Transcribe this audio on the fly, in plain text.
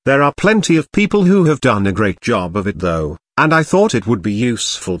There are plenty of people who have done a great job of it though, and I thought it would be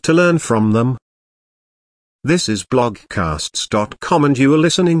useful to learn from them. This is blogcasts.com and you are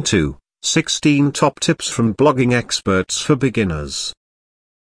listening to 16 Top Tips from Blogging Experts for Beginners.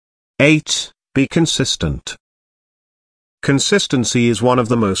 8. Be consistent. Consistency is one of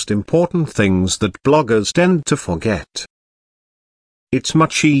the most important things that bloggers tend to forget. It's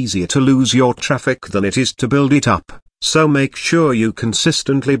much easier to lose your traffic than it is to build it up, so make sure you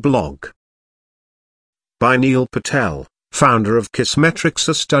consistently blog. By Neil Patel, founder of Kissmetrics.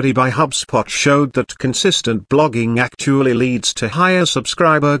 A study by HubSpot showed that consistent blogging actually leads to higher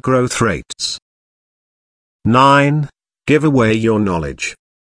subscriber growth rates. 9. Give away your knowledge.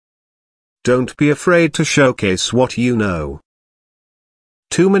 Don't be afraid to showcase what you know.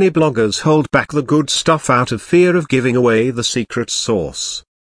 Too many bloggers hold back the good stuff out of fear of giving away the secret sauce.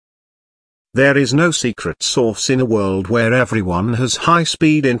 There is no secret sauce in a world where everyone has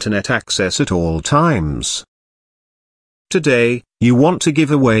high-speed internet access at all times. Today, you want to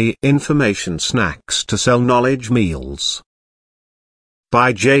give away information snacks to sell knowledge meals.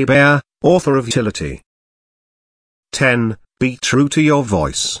 By Jay Baer, author of Utility. 10. Be true to your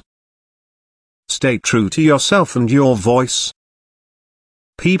voice. Stay true to yourself and your voice.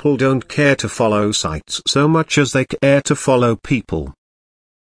 People don't care to follow sites so much as they care to follow people.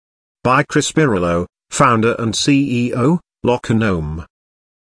 By Chris Pirillo, founder and CEO, Lockegnome.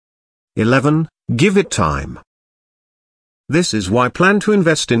 11. Give it time. This is why plan to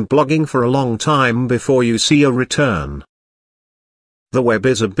invest in blogging for a long time before you see a return. The web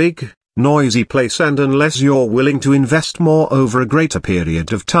is a big, noisy place, and unless you're willing to invest more over a greater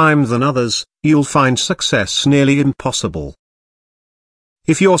period of time than others, you'll find success nearly impossible.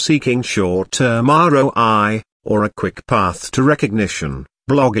 If you're seeking short-term ROI, or a quick path to recognition,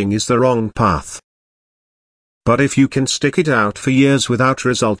 blogging is the wrong path. But if you can stick it out for years without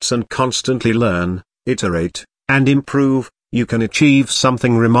results and constantly learn, iterate, and improve, you can achieve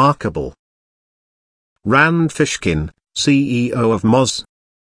something remarkable. Rand Fishkin, CEO of Moz.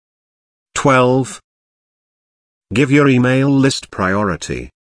 12. Give your email list priority.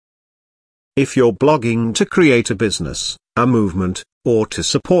 If you're blogging to create a business, a movement, or to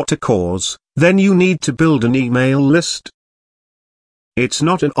support a cause, then you need to build an email list. It's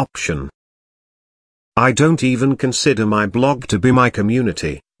not an option. I don't even consider my blog to be my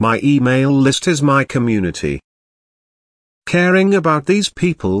community. My email list is my community. Caring about these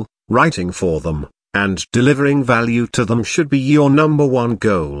people, writing for them, and delivering value to them should be your number one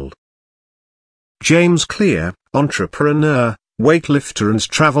goal. James Clear, entrepreneur, weightlifter and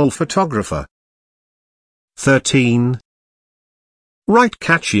travel photographer. 13. Write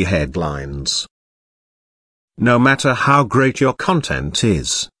catchy headlines. No matter how great your content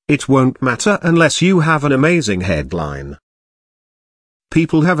is, it won't matter unless you have an amazing headline.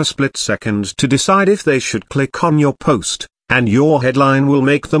 People have a split second to decide if they should click on your post, and your headline will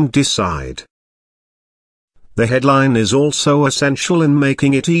make them decide. The headline is also essential in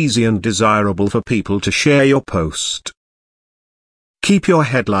making it easy and desirable for people to share your post. Keep your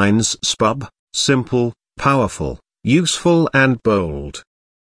headlines SPUB, simple, powerful, useful and bold.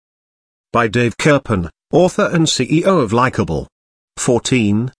 By Dave Kirpen, author and CEO of Likeable.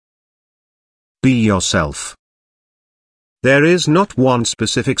 14. Be yourself. There is not one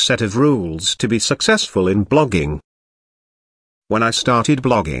specific set of rules to be successful in blogging. When I started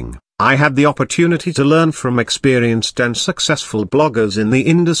blogging, I had the opportunity to learn from experienced and successful bloggers in the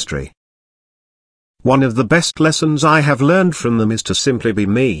industry. One of the best lessons I have learned from them is to simply be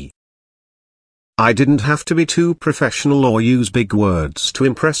me. I didn't have to be too professional or use big words to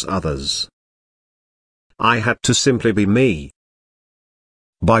impress others. I had to simply be me.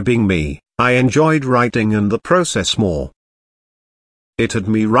 By being me, I enjoyed writing and the process more. It had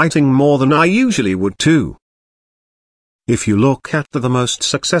me writing more than I usually would too. If you look at the most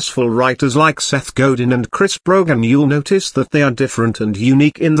successful writers like Seth Godin and Chris Brogan, you'll notice that they are different and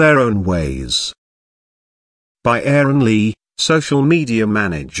unique in their own ways. By Aaron Lee, social media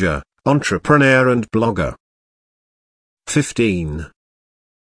manager, entrepreneur and blogger. 15.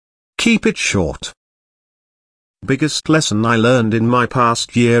 Keep it short. Biggest lesson I learned in my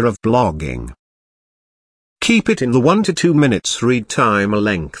past year of blogging. Keep it in the 1 to 2 minutes read time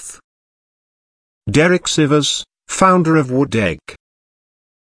length. Derek Sivers, founder of Woodegg.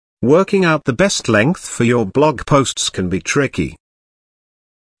 Working out the best length for your blog posts can be tricky.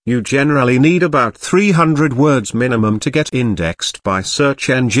 You generally need about 300 words minimum to get indexed by search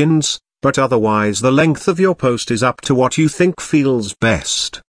engines, but otherwise the length of your post is up to what you think feels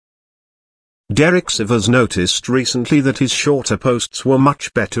best. Derek Sivers noticed recently that his shorter posts were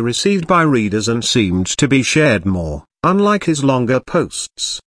much better received by readers and seemed to be shared more, unlike his longer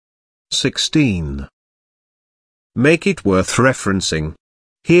posts. 16. Make it worth referencing.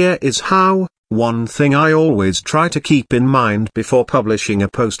 Here is how. One thing I always try to keep in mind before publishing a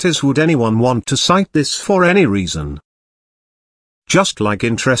post is, would anyone want to cite this for any reason? Just like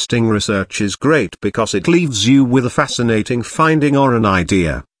interesting research is great because it leaves you with a fascinating finding or an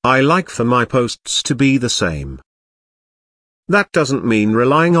idea, I like for my posts to be the same. That doesn't mean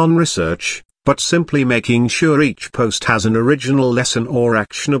relying on research, but simply making sure each post has an original lesson or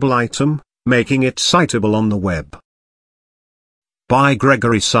actionable item, making it citable on the web. By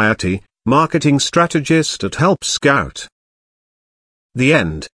Gregory Sciatti, marketing strategist at Help Scout. The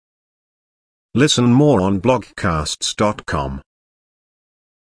end. Listen more on blogcasts.com.